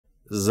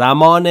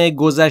زمان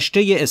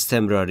گذشته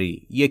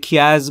استمراری یکی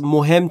از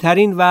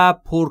مهمترین و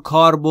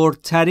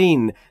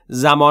پرکاربردترین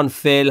زمان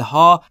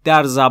فعل‌ها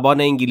در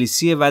زبان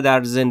انگلیسی و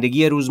در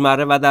زندگی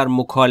روزمره و در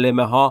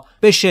مکالمه ها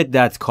به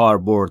شدت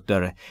کاربرد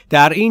داره.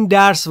 در این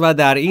درس و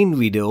در این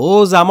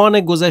ویدیو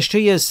زمان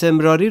گذشته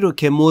استمراری رو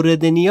که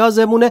مورد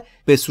نیازمونه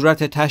به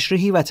صورت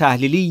تشریحی و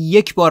تحلیلی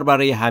یک بار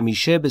برای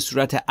همیشه به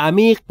صورت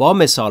عمیق با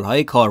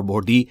مثال‌های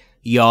کاربردی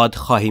یاد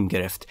خواهیم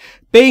گرفت.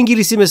 به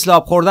انگلیسی مثل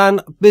آب خوردن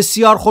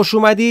بسیار خوش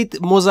اومدید،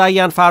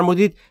 مزین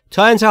فرمودید.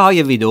 تا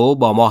انتهای ویدیو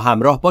با ما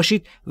همراه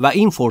باشید و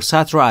این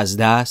فرصت رو از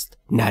دست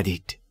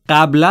ندید.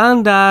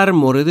 قبلا در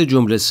مورد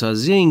جمله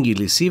سازی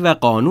انگلیسی و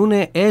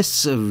قانون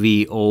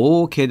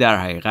SVO که در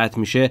حقیقت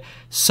میشه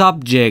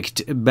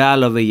subject به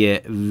علاوه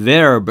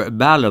verb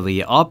به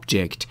علاوه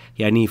object،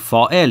 یعنی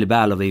فاعل به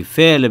علاوه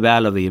فعل به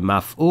علاوه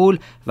مفعول،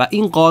 و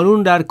این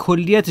قانون در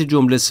کلیت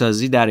جمله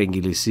سازی در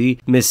انگلیسی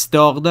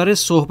مصداق داره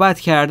صحبت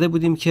کرده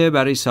بودیم که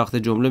برای ساخت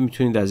جمله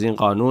میتونید از این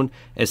قانون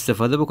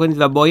استفاده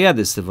بکنید و باید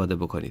استفاده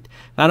بکنید.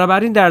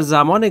 بنابراین در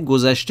زمان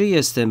گذشته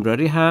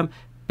استمراری هم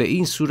به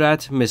این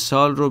صورت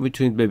مثال رو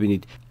میتونید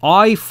ببینید.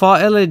 I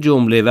فاعل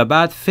جمله و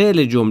بعد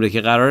فعل جمله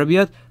که قراره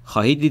بیاد،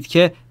 خواهید دید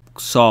که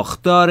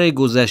ساختار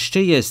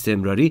گذشته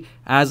استمراری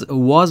از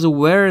was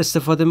were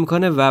استفاده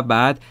میکنه و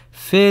بعد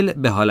فعل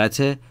به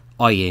حالت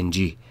ing.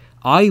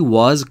 I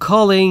was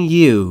calling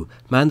you.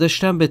 من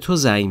داشتم به تو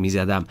زنگ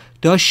میزدم.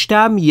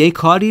 داشتم یک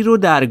کاری رو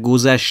در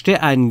گذشته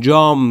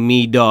انجام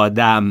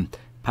میدادم.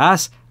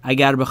 پس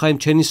اگر بخوایم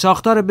چنین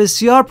ساختار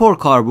بسیار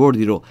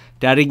پرکاربردی رو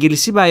در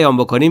انگلیسی بیان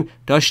بکنیم،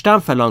 داشتم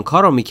فلان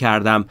کار رو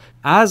میکردم،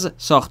 از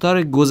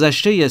ساختار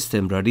گذشته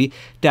استمراری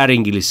در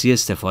انگلیسی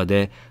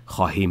استفاده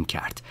خواهیم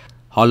کرد.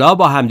 حالا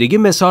با همدیگه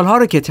مثال ها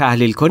رو که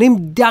تحلیل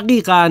کنیم،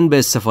 دقیقاً به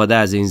استفاده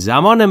از این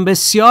زمان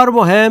بسیار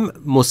مهم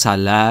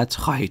مسلط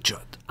خواهید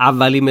شد.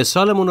 اولی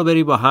مثالمون رو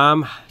بریم با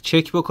هم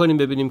چک بکنیم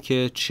ببینیم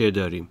که چه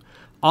داریم.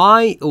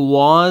 I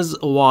was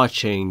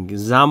watching.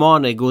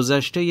 زمان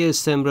گذشته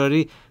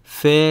استمراری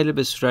فعل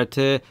به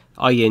صورت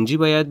ing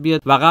باید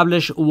بیاد و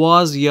قبلش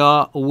was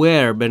یا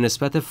were به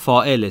نسبت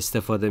فاعل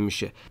استفاده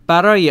میشه.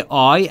 برای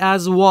I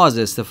از was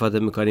استفاده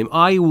میکنیم.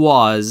 I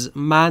was،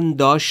 من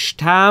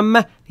داشتم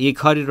یک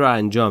کاری رو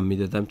انجام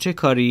میدادم. چه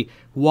کاری؟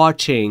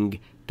 watching.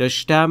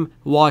 داشتم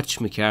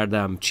watch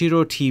میکردم. چی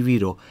رو؟ تیوی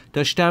رو.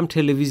 داشتم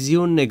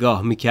تلویزیون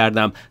نگاه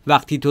میکردم.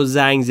 وقتی تو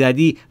زنگ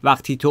زدی،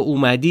 وقتی تو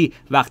اومدی،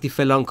 وقتی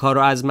فلان کار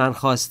رو از من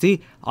خواستی،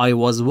 I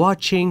was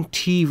watching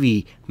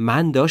TV.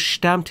 من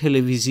داشتم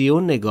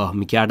تلویزیون نگاه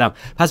میکردم.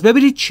 پس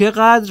ببینید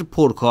چقدر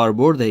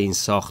پرکاربرد این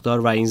ساختار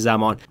و این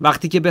زمان.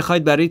 وقتی که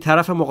بخواید برای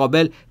طرف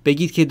مقابل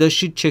بگید که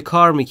داشتید چه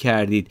کار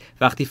میکردید،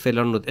 وقتی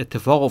فلان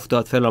اتفاق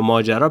افتاد، فلان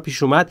ماجرا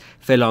پیش اومد،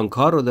 فلان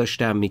کار رو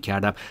داشتم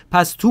میکردم.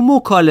 پس تو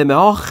مکالمه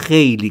ها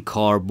خیلی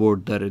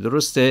کاربرد داره،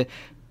 درسته؟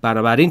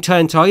 بنابراین تا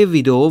انتهای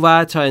ویدیو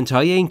و تا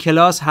انتهای این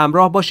کلاس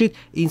همراه باشید.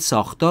 این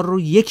ساختار رو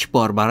یک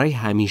بار برای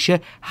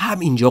همیشه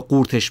همینجا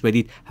قورتش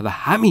بدید و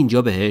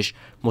همینجا بهش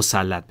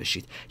مسلط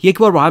بشید. یک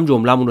بار با هم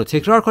جمله‌مون رو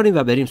تکرار کنیم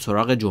و بریم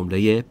سراغ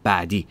جمله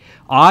بعدی.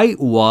 I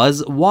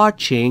was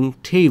watching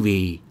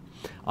TV.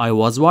 I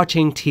was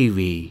watching TV.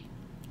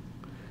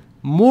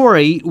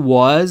 Maury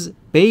was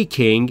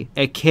baking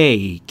a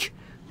cake.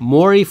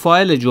 موری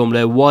فاعل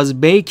جمله، was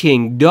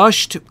baking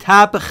داشت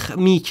طبخ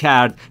می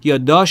کرد یا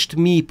داشت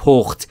می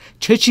پخت.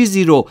 چه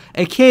چیزی رو؟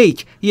 a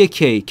cake، یک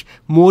کیک.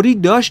 موری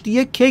داشت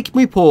یک کیک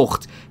می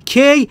پخت.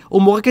 کی؟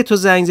 اون موقع که تو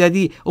زنگ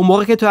زدی، اون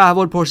موقع که تو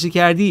احوال پرسی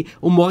کردی،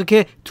 اون موقع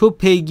که تو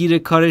پیگیر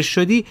کارش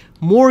شدی.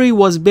 موری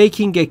was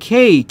baking a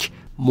cake.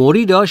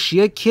 موری داشت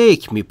یک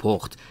کیک می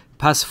پخت.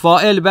 پس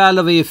فاعل به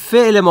علاوه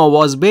فعل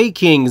ما was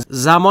baking،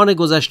 زمان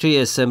گذشته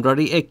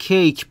استمراری a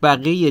cake،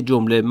 بقیه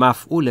جمله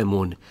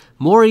مفعولمون.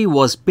 Maury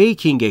was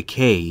baking a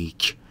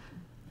cake.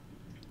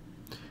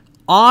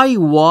 I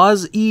was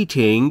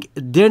eating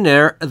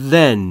dinner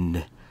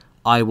then.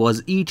 I was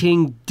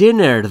eating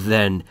dinner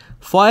then.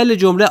 فاعل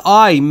جمله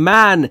I،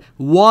 من،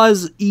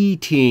 was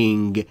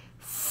eating.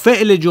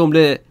 فعل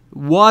جمله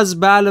was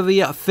به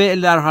علاوه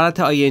فعل در حالت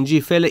ing،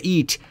 فعل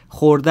eat،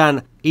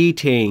 خوردن،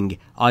 eating.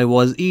 I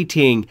was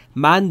eating.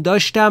 من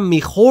داشتم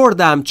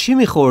میخوردم. چی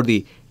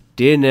میخوردی؟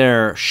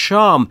 dinner،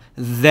 شام.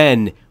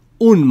 then،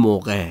 اون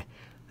موقع.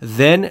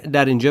 then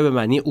در اینجا به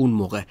معنی اون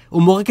موقع.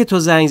 اون موقع که تو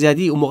زنگ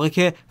زدی، اون موقع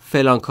که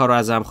فلان کار رو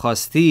ازم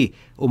خواستی،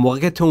 اون موقع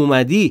که تو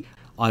اومدی.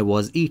 I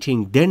was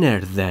eating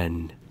dinner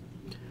then.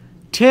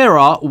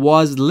 Tara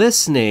was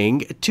listening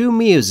to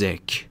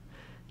music.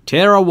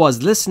 Tara was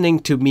listening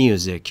to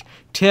music.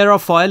 Tara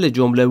فاعل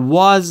جمله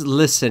was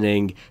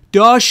listening،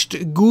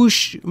 داشت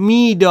گوش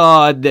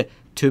میداد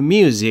to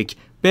music،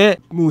 به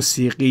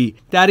موسیقی.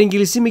 در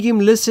انگلیسی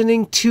میگیم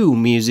listening to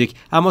music،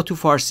 اما تو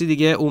فارسی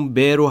دیگه اون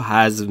به رو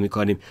حذف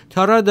میکنیم.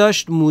 تارا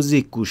داشت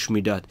موزیک گوش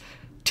میداد.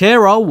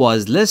 Tara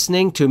was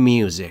listening to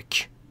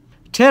music.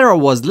 Tara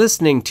was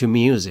listening to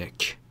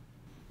music.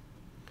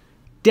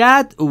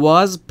 Dad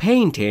was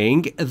painting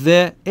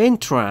the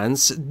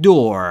entrance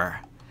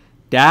door.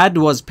 Dad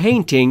was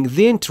painting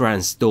the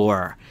entrance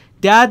door.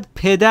 Dad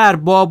پدر،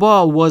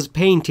 بابا was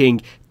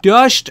painting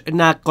داشت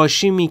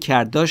نقاشی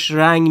میکرد، داشت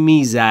رنگ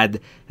میزد.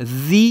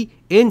 The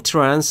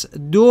entrance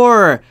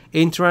door.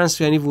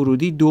 entrance یعنی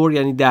ورودی، door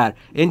یعنی در.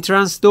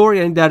 entrance door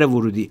یعنی در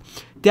ورودی.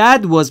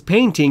 Dad was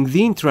painting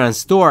the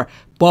entrance door.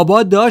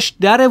 بابا داشت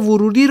در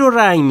ورودی رو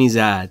رنگ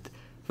میزد.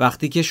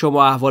 وقتی که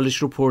شما احوالش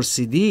رو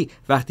پرسیدی،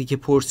 وقتی که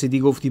پرسیدی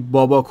گفتی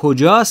بابا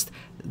کجاست،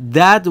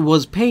 Dad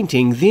was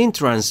painting the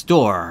entrance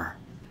door.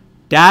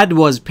 Dad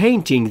was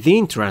painting the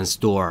entrance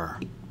door.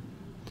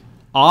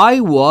 I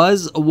was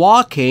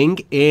walking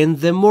in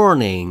the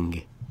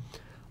morning.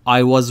 I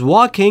was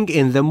walking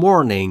in the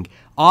morning.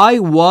 I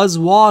was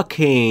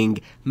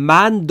walking.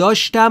 من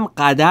داشتم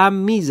قدم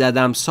می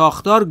زدم.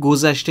 ساختار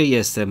گذشته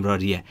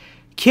استمراریه.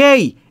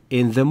 کی؟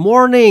 In the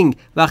morning.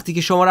 وقتی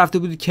که شما رفته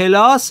بودید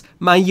کلاس،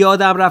 من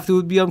یادم رفته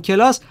بود بیام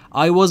کلاس.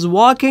 I was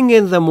walking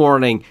in the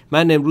morning.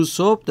 من امروز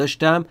صبح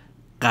داشتم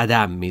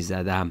قدم می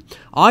زدم.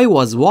 I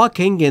was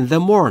walking in the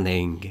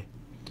morning.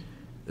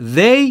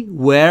 They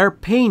were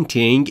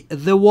painting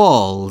the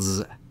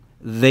walls.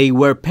 They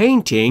were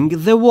painting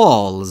the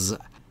walls.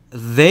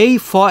 They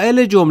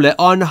فاعل جمله.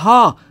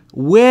 آنها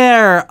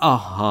were.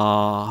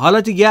 آها.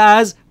 حالا دیگه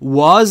از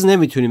was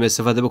نمیتونیم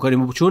استفاده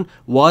بکنیم چون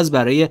was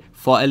برای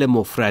فاعل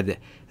مفرده.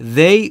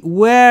 They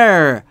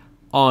were.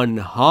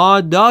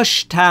 آنها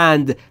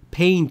داشتند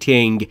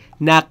painting.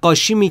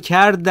 نقاشی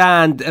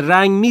میکردند،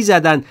 رنگ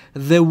میزدند.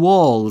 The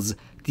walls.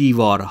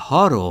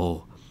 دیوارها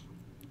رو.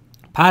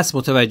 پس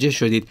متوجه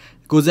شدید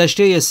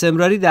گذشته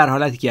استمراری در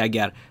حالتی که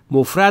اگر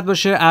مفرد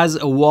باشه از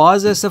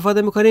was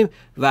استفاده میکنیم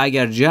و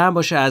اگر جمع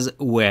باشه از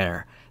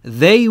were.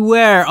 They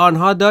were.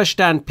 آنها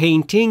داشتن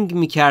painting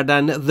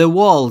میکردن the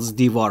walls.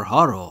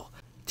 دیوارها رو.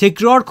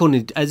 تکرار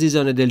کنید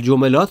عزیزان دل.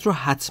 جملات رو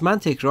حتما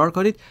تکرار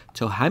کنید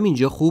تا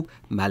همینجا خوب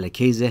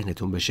ملکه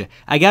ذهنتون بشه.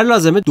 اگر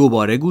لازمه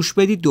دوباره گوش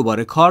بدید،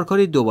 دوباره کار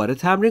کنید، دوباره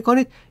تمرین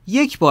کنید.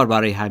 یک بار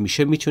برای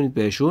همیشه میتونید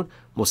بهشون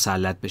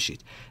مسلط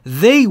بشید.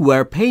 They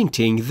were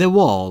painting the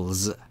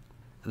walls.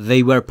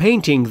 They were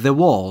painting the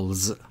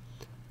walls.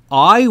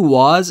 I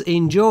was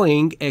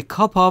enjoying a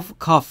cup of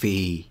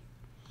coffee.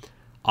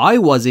 I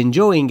was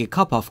enjoying a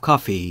cup of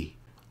coffee.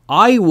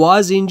 I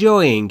was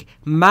enjoying.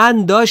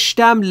 من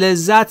داشتم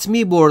لذت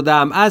می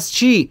بردم. از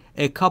چی؟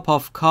 A cup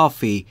of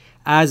coffee.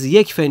 از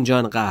یک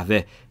فنجان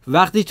قهوه.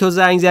 وقتی تو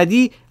زنگ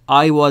زدی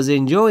I was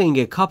enjoying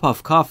a cup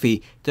of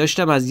coffee.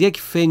 داشتم از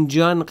یک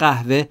فنجان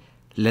قهوه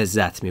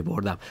لذت می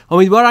بردم.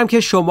 امیدوارم که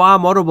شما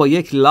هم ما رو با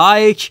یک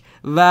لایک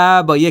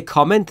و با یک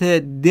کامنت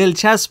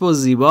دلچسب و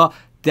زیبا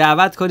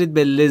دعوت کنید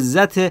به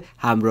لذت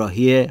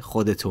همراهی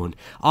خودتون.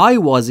 I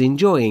was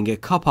enjoying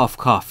a cup of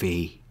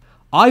coffee.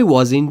 I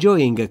was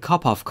enjoying a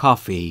cup of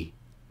coffee.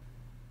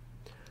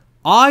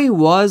 I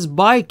was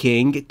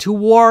biking to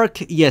work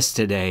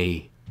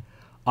yesterday.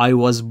 I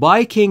was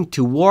biking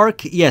to work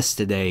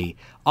yesterday.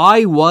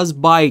 I was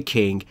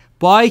biking.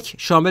 بایک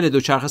شامل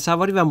دوچرخه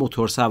سواری و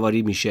موتور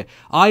سواری میشه.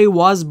 I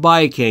was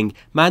biking.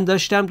 من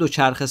داشتم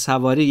دوچرخه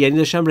سواری یعنی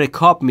داشتم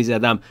رکاب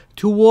میزدم.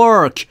 To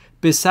work.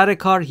 به سر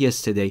کار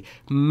yesterday.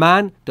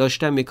 من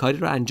داشتم یک کاری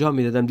رو انجام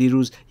میدادم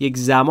دیروز. یک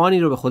زمانی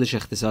رو به خودش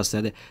اختصاص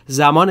داده.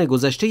 زمان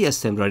گذشته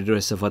استمراری رو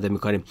استفاده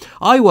میکنیم.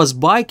 I was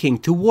biking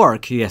to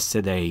work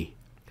yesterday.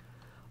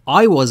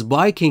 I was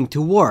biking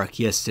to work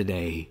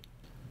yesterday.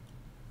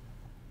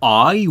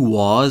 I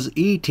was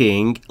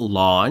eating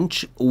lunch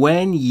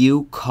when you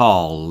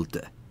called.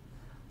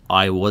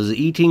 I was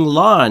eating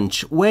lunch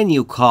when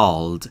you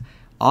called.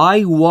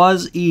 I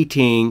was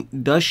eating.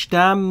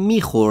 داشتم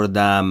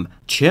میخوردم.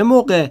 چه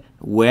موقع؟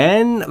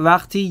 When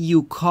وقتی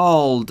you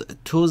called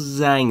تو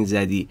زنگ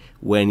زدی.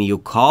 When you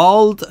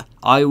called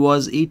I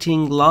was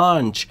eating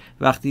lunch.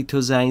 وقتی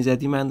تو زنگ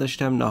زدی من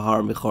داشتم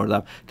نهار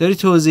میخوردم. داری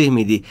توضیح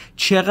میدی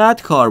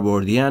چقدر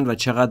کاربردیان و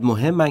چقدر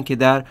مهمن که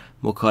در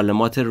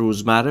مکالمات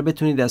روزمره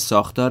بتونید از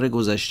ساختار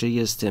گذشته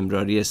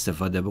استمراری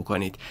استفاده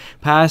بکنید.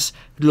 پس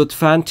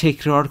لطفاً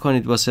تکرار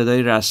کنید با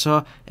صدای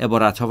رسا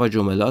عبارتها و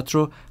جملات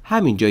رو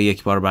همینجا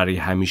یک بار برای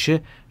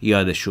همیشه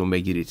یادشون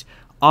بگیرید.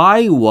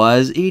 I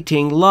was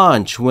eating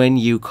lunch when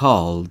you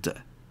called.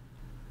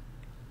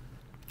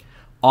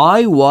 I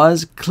was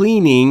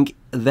cleaning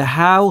the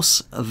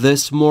house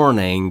this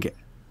morning.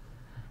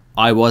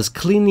 I was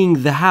cleaning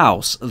the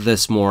house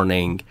this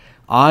morning.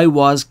 I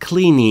was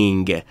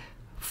cleaning.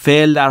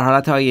 فعل در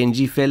حالت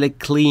ing فعل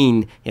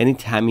clean یعنی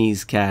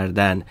تمیز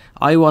کردن.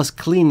 I was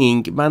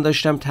cleaning. من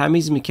داشتم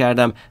تمیز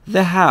میکردم.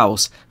 The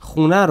house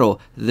خونه رو.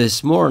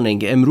 This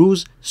morning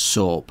امروز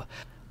صبح.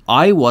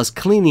 I was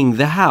cleaning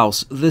the house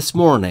this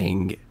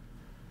morning.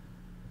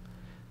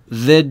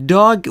 The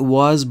dog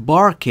was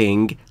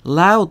barking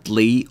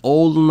loudly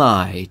all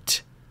night.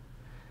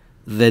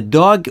 The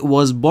dog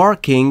was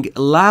barking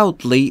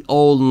loudly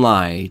all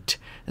night.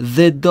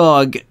 The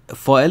dog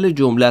فاعل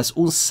جمله است.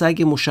 اون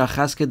سگ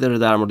مشخص که داره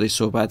در موردش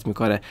صحبت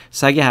میکنه.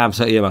 سگ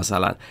همسایه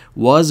مثلا.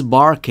 Was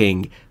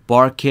barking.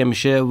 bark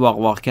میشه واق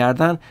واق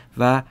کردن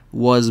و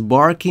was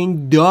barking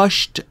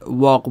داشت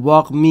واق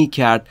واق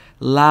میکرد.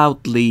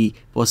 loudly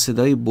با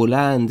صدای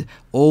بلند.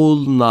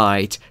 all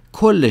night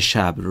کل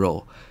شب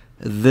رو.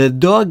 The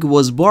dog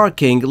was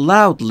barking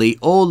loudly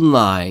all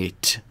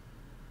night.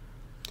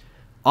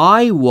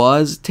 I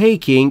was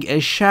taking a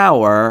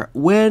shower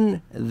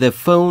when the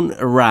phone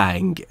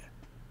rang.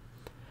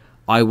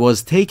 I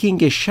was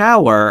taking a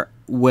shower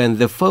when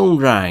the phone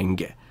rang.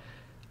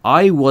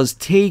 I was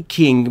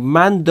taking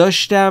من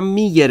داشتم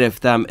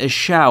میگرفتم a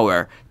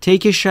shower.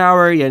 Take a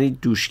shower یعنی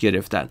دوش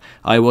گرفتن.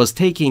 I was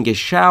taking a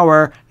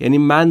shower یعنی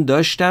من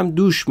داشتم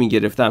دوش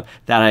میگرفتم.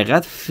 در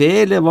حقیقت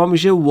فعل ما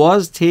میشه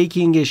was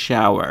taking a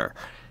shower.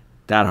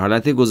 در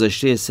حالت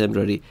گذشته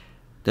استمراری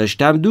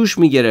داشتم دوش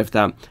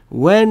میگرفتم.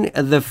 When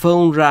the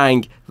phone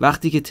rang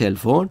وقتی که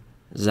تلفن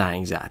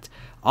زنگ زد.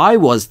 I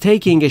was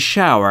taking a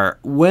shower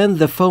when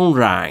the phone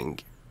rang.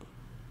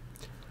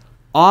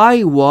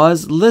 I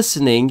was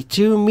listening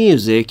to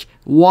music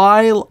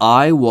while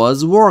I was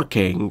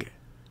working.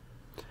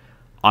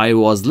 I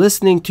was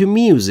listening to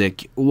music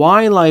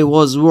while I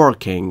was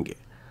working.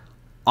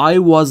 I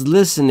was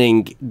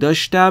listening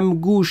داشتم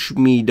گوش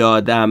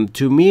میدادم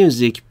to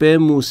music به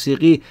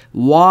موسیقی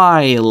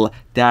while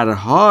در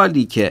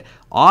حالی که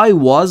I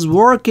was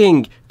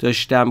working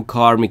داشتم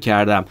کار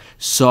میکردم.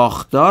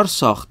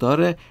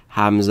 ساختار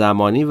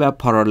همزمانی و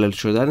پارالل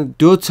شدن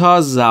دو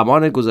تا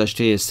زمان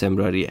گذشته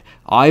استمراریه.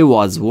 I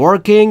was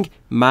working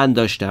من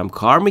داشتم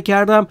کار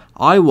میکردم.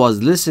 I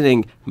was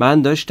listening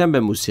من داشتم به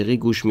موسیقی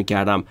گوش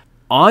میکردم.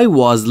 I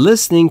was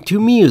listening to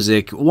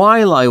music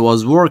while I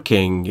was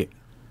working.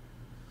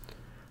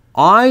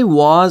 I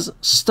was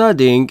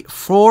studying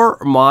for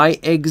my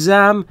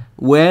exam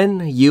when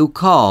you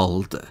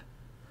called.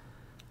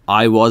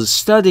 I was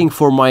studying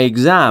for my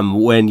exam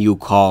when you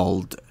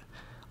called.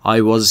 I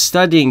was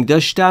studying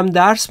داشتم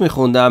درس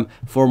میخوندم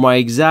for my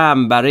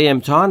exam برای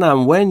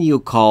امتحانم when you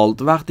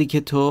called وقتی که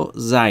تو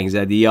زنگ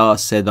زدی یا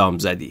صدام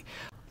زدی.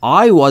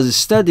 I was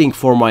studying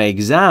for my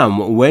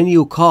exam when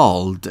you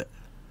called.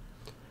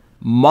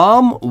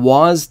 Mom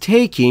was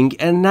taking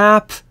a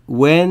nap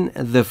when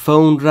the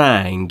phone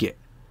rang.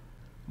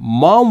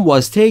 Mom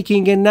was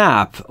taking a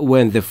nap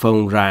when the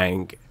phone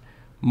rang.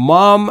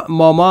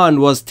 مامان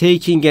was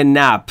taking a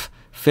nap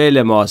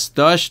فعل ماست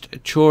داشت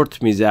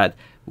چرت میزد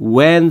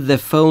when the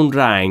phone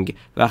rang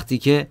وقتی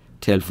که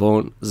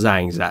تلفن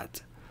زنگ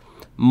زد.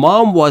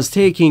 Mom was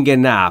taking a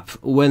nap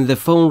when the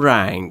phone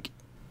rang.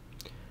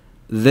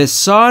 The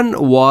sun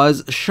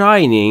was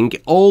shining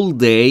all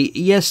day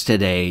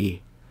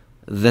yesterday.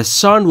 The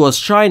sun was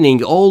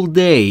shining all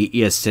day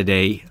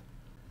yesterday.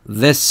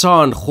 The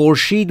sun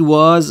خورشید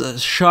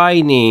was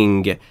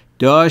shining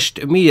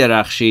داشت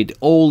می‌درخشید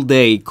all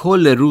day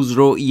کل روز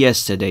رو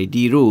yesterday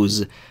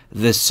دیروز.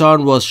 The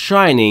sun was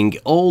shining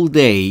all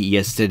day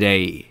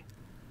yesterday.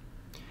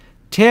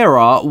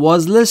 Tara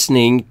was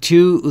listening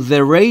to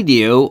the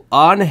radio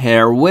on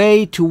her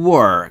way to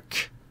work.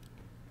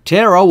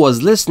 Tara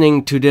was listening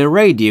to the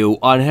radio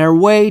on her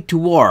way to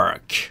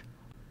work.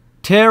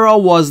 Tara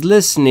was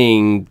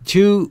listening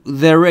to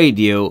the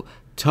radio.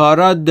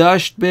 تارا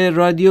داشت به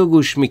رادیو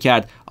گوش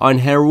میکرد. On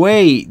her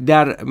way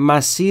در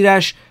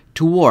مسیرش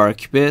to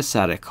work به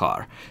سر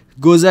کار.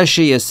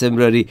 گذشته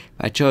استمراری.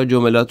 بچه‌ها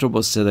جملات رو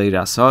با صدای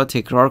رسا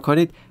تکرار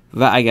کنید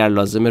و اگر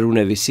لازمه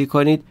رونویسی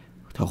کنید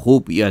تا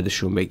خوب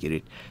یادشون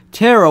بگیرید.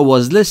 Tara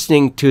was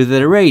listening to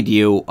the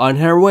radio on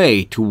her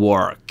way to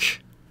work.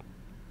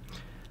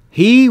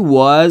 He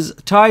was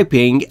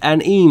typing an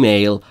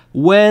email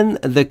when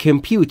the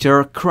computer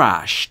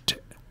crashed.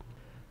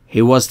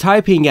 He was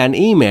typing an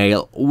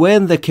email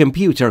when the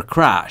computer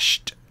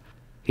crashed.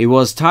 He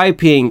was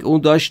typing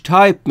اون داشت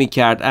تایپ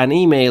میکرد an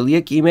email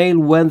یک ایمیل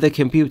when the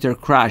computer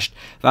crashed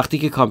وقتی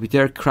که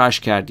کامپیوتر crash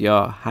کرد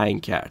یا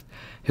هنگ کرد.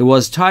 He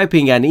was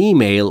typing an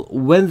email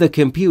when the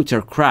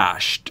computer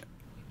crashed.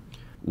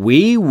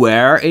 We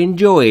were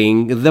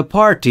enjoying the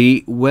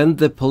party when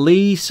the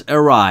police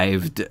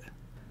arrived.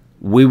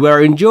 We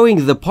were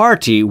enjoying the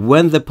party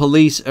when the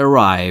police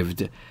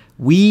arrived.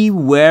 We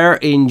were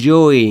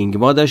enjoying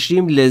ما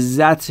داشتیم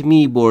لذت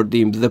می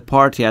بردیم the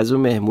party از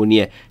اون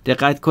مهمونیه.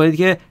 دقت کنید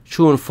که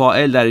چون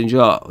فاعل در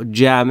اینجا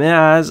جمع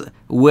از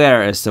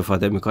were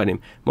استفاده می کنیم.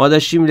 ما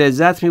داشتیم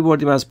لذت می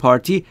بردیم از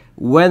پارتی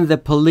when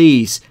the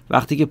police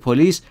وقتی که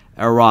پلیس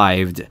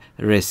arrived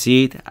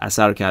رسید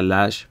اثر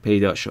کلش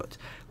پیدا شد.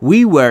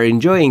 We were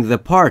enjoying the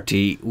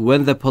party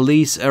when the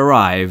police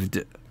arrived.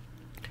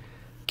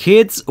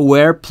 Kids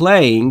were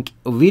playing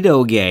video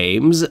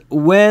games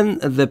when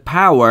the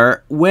power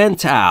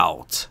went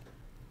out.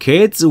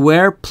 Kids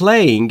were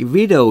playing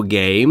video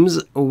games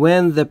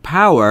when the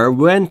power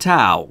went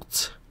out.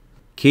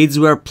 Kids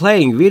were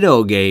playing video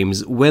games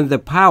when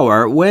the power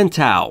went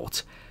out.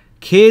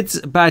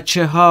 Kids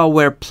بچه ها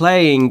were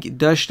playing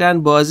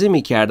داشتن بازی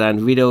میکردن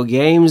video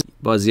games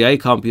بازی های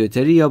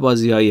کامپیوتری یا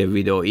بازی های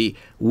ویدئویی.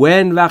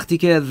 When وقتی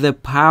که the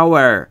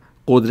power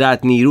قدرت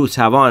نیرو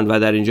توان و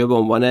در اینجا به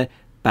عنوان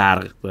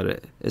برق داره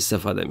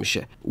استفاده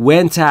میشه.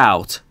 Went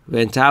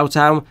out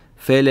هم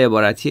فعل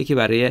عبارتیه که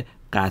برای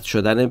قطع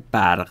شدن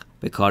برق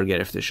به کار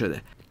گرفته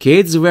شده.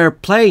 Kids were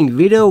playing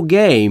video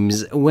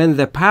games when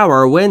the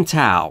power went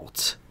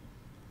out.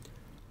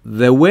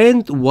 The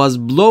wind was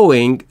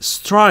blowing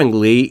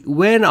strongly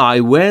when I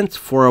went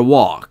for a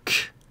walk.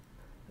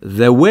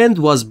 The wind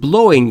was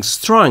blowing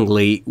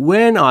strongly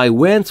when I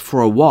went for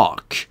a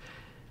walk.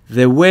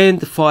 The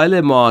wind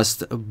فاعل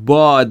ماست.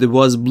 باد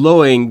was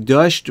blowing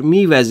داشت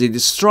میوزید.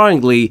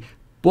 strongly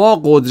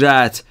با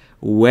قدرت.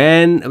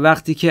 When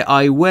وقتی که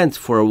I went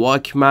for a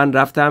walk من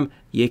رفتم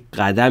یک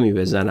قدمی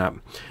بزنم.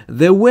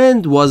 The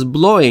wind was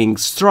blowing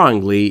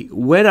strongly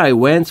when I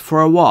went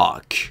for a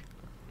walk.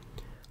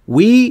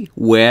 We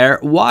were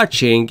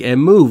watching a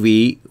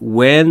movie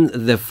when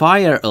the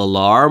fire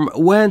alarm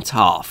went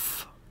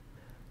off.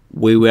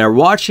 We were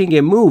watching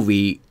a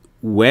movie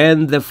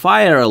when the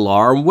fire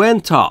alarm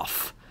went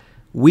off.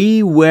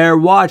 We were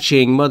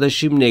watching ما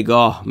داشتیم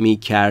نگاه می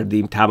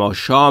کردیم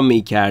تماشا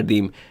می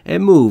کردیم a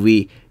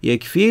movie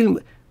یک فیلم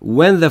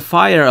when the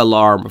fire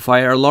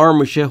alarm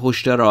میشه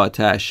هشدار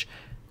آتش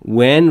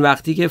when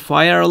وقتی که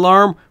fire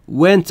alarm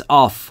went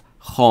off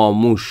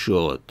خاموش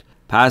شد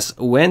پس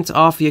went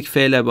off یک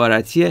فعل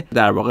عبارتیه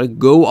در واقع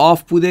go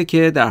off بوده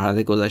که در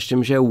حالت گذشته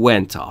میشه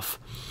went off.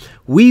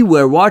 We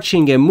were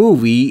watching a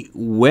movie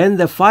when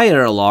the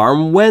fire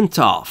alarm went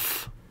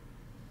off.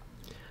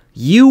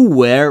 You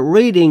were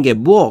reading a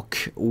book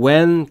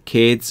when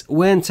kids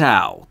went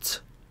out.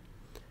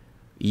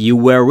 You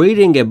were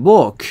reading a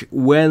book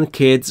when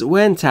kids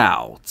went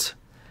out.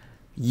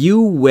 You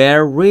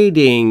were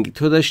reading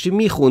تو داشتی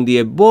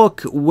میخوندی a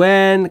book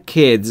when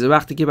kids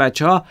وقتی که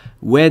بچه ها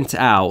went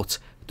out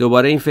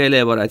دوباره این فعل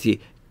عبارتی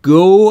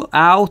go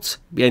out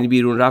یعنی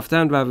بیرون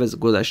رفتن و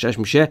گذشتهش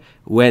میشه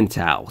went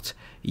out.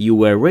 You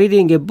were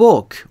reading a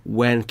book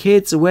when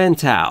kids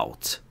went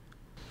out.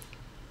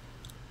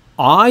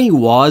 I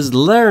was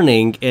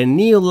learning a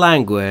new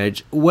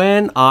language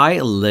when I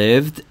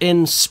lived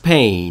in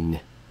Spain.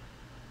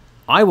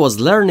 I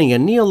was learning a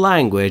new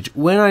language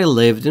when I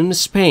lived in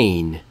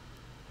Spain.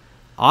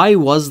 I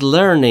was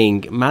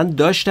learning من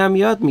داشتم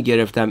یاد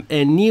میگرفتم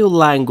a new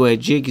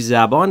language یک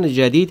زبان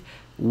جدید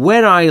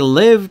when I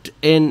lived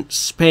in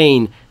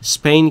Spain.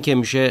 Spain که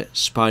میشه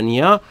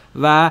اسپانیا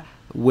و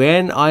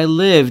when I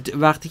lived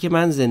وقتی که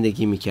من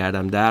زندگی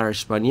میکردم در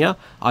اسپانیا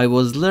I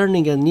was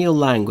learning a new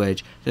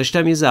language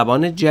داشتم یه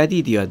زبان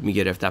جدید یاد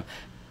میگرفتم.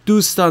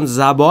 دوستان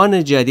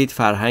زبان جدید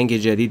فرهنگ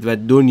جدید و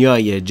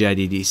دنیای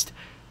جدیدی است.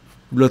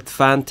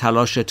 لطفاً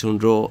تلاشتون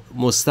رو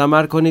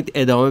مستمر کنید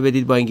ادامه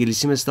بدید با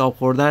انگلیسی مثل آب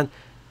خوردن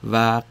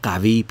و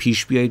قوی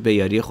پیش بیایید به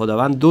یاری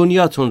خداوند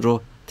دنیاتون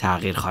رو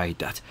تغییر خواهید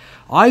داد.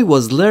 I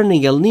was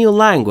learning a new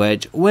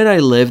language when I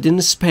lived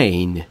in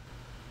Spain.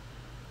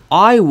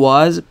 I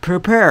was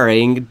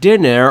preparing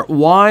dinner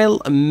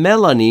while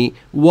Melanie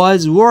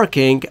was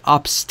working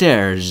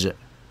upstairs.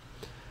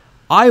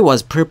 I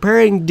was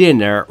preparing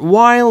dinner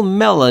while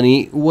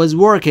Melanie was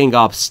working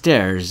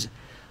upstairs.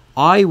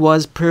 I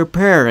was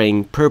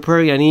preparing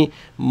prepare یعنی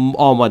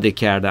آماده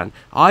کردن.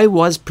 I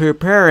was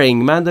preparing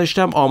من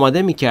داشتم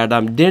آماده می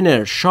کردم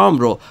dinner شام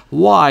رو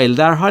while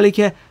در حالی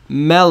که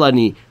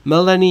Melanie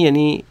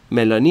یعنی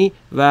ملانی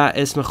و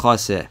اسم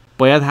خاصه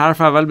باید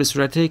حرف اول به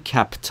صورت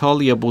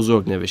کپیتال یا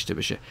بزرگ نوشته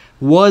بشه.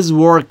 Was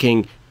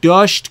working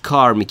داشت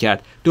کار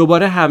میکرد.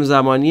 دوباره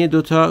همزمانی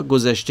دوتا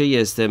گذشته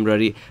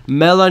استمراری.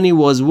 Melanie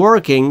was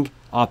working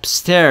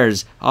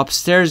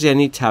upstairs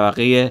یعنی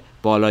طبقه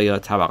بالا یا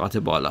طبقات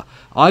بالا.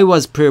 I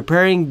was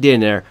preparing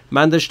dinner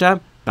من داشتم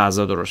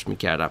غذا درست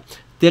میکردم.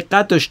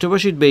 دقت داشته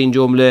باشید به این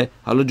جمله.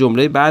 حالا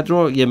جمله بعد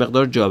رو یه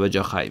مقدار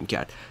جابجا خواهیم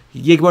کرد.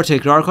 یک بار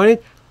تکرار کنید.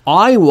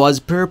 I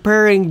was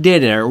preparing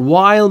dinner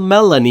while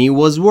Melanie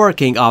was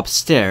working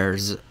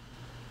upstairs.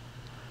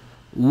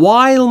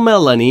 While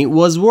Melanie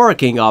was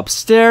working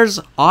upstairs,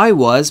 I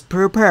was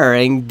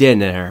preparing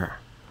dinner.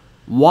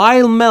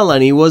 While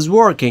Melanie was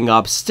working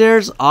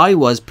upstairs, I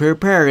was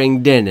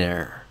preparing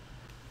dinner.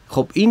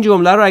 خب این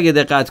جمله رو اگه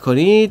دقت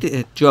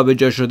کنید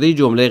جابجا شده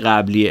جمله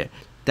قبلیه.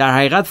 در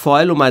حقیقت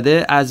فاعل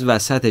اومده از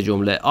وسط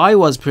جمله. I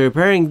was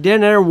preparing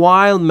dinner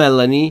while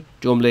Melanie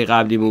جمله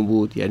قبلیمون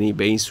بود یعنی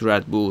به این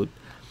صورت بود.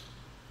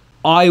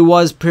 I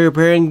was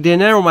preparing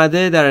dinner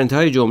اومده در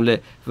انتهای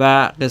جمله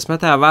و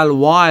قسمت اول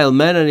while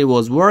Melanie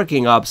was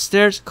working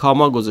upstairs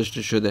کاما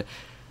گذاشته شده.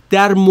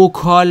 در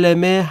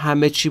مکالمه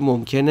همه چی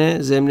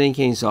ممکنه ضمن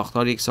اینکه این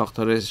ساختار یک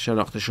ساختار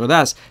شناخته شده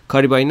است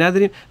کاری با این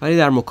نداریم ولی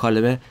در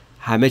مکالمه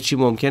همه چی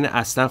ممکنه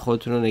اصلا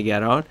خودتون رو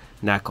نگران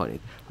نکنید.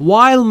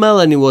 While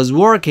Melanie was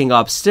working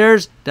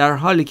upstairs در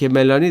حالی که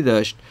ملانی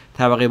داشت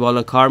طبقه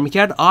بالا کار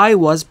میکرد I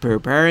was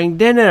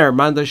preparing dinner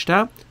من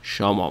داشتم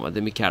شام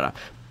آماده میکردم.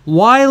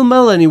 While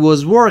Melanie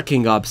was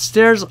working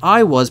upstairs,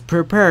 I was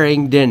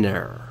preparing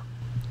dinner.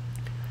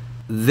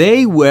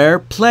 They were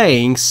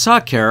playing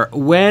soccer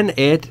when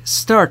it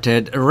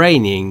started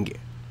raining.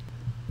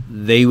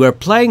 They were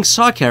playing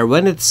soccer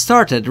when it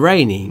started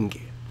raining.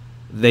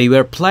 They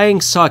were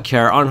playing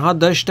soccer. آنها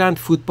داشتند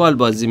فوتبال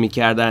بازی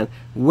می‌کردند.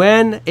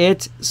 When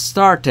it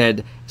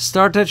started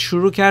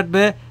شروع کرد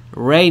به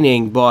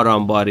raining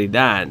باران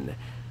باریدن.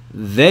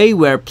 They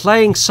were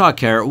playing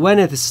soccer when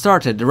it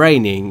started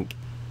raining.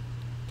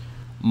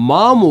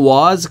 Mom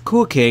was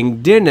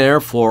cooking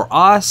dinner for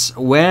us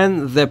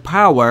when the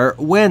power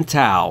went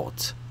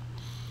out.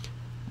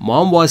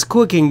 Mom was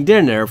cooking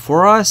dinner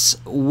for us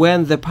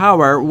when the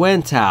power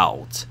went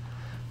out.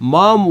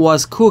 Mom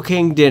was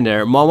cooking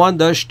dinner. مامان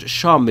داشت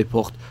شام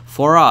میپخت.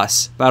 For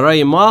us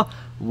برای ما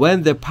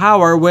when the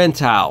power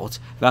went out.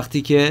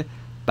 وقتی که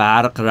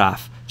برق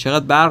رفت.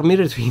 چقدر برق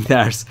میره تو این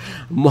درس.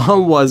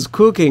 Mom was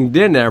cooking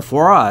dinner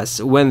for us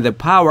when the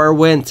power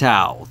went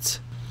out.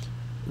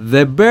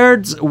 The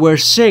birds were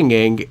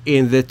singing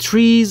in the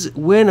trees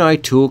when I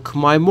took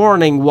my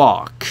morning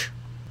walk.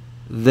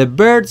 The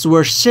birds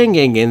were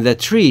singing in the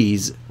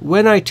trees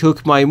when I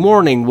took my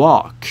morning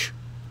walk.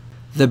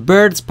 The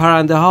birds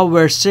پرنده ها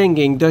were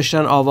singing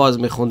داشتن آواز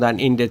میخوندن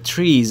in the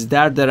trees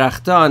در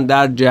درختان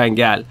در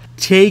جنگل.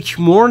 Take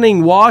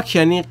morning walk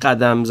یعنی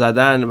قدم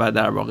زدن و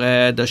در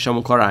واقع داشتم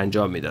اون کار رو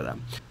انجام میدادم.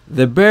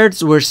 The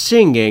birds were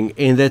singing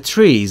in the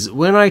trees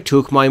when I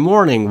took my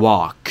morning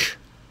walk.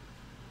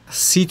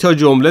 30 تا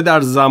جمله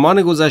در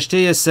زمان گذشته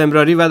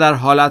استمراری و در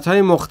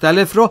حالتهای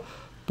مختلف رو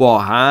با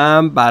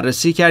هم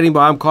بررسی کردیم،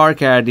 با هم کار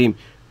کردیم.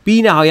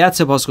 بی نهایت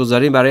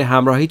سپاسگزاریم برای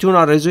همراهیتون.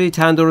 آرزوی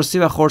تندرستی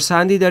و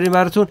خرسندی داریم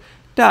براتون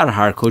در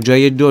هر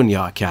کجای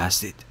دنیا که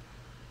هستید.